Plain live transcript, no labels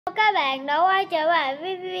Các bạn đã quay trở lại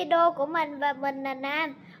với video của mình và mình là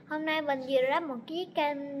Nam. Hôm nay mình vừa lắp một chiếc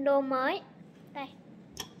cano mới. Đây.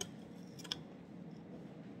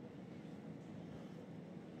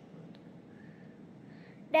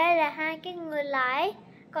 Đây là hai cái người lái,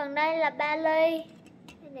 còn đây là ba ly.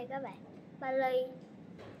 Đây này các bạn, ba ly.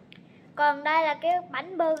 Còn đây là cái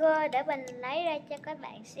bánh burger để mình lấy ra cho các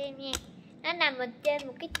bạn xem nha. Nó nằm ở trên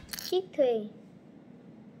một cái chiếc thuyền.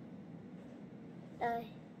 Đây.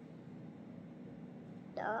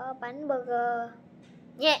 Đó, bánh burger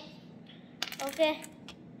nha. Ok.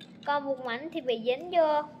 Còn một mảnh thì bị dính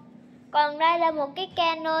vô. Còn đây là một cái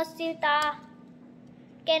cano siêu to,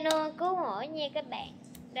 cano cứu hộ nha các bạn.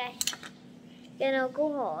 Đây, cano cứu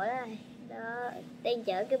hộ đây. Đó, đang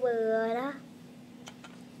chở cái burger đó.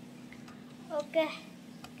 Ok.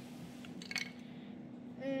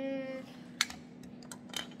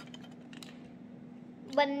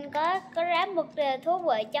 Mình có rám một điều thú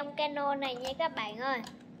vị trong cano này nha các bạn ơi.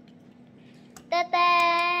 Ta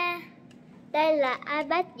ta. Đây là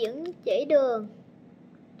iPad dẫn chỉ đường.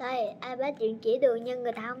 Đây, iPad dẫn chỉ đường nhưng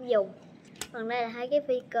người ta không dùng. Còn đây là hai cái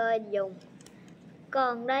phi cơ dùng.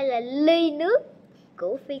 Còn đây là ly nước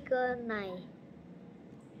của phi cơ này.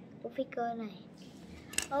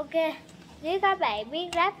 Ok, nếu các bạn biết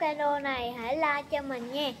ráp cano này hãy like cho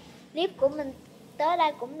mình nha. Clip của mình tới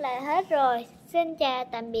đây cũng là hết rồi. Xin chào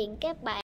tạm biệt các bạn.